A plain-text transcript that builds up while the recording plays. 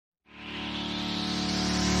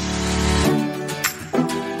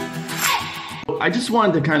I just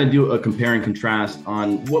wanted to kind of do a compare and contrast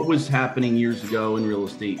on what was happening years ago in real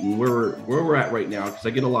estate and where we're at right now, because I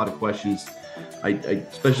get a lot of questions. I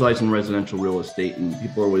specialize in residential real estate, and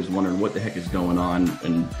people are always wondering what the heck is going on.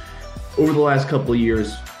 And over the last couple of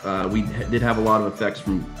years, we did have a lot of effects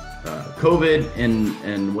from COVID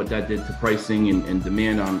and what that did to pricing and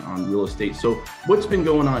demand on real estate. So what's been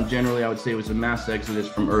going on generally, I would say, was a mass exodus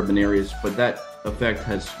from urban areas, but that effect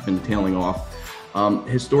has been tailing off.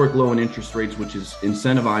 Historic low in interest rates, which has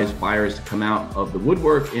incentivized buyers to come out of the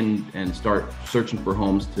woodwork and start searching for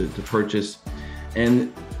homes to purchase.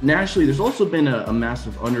 And nationally, there's also been a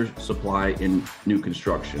massive undersupply in new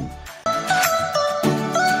construction.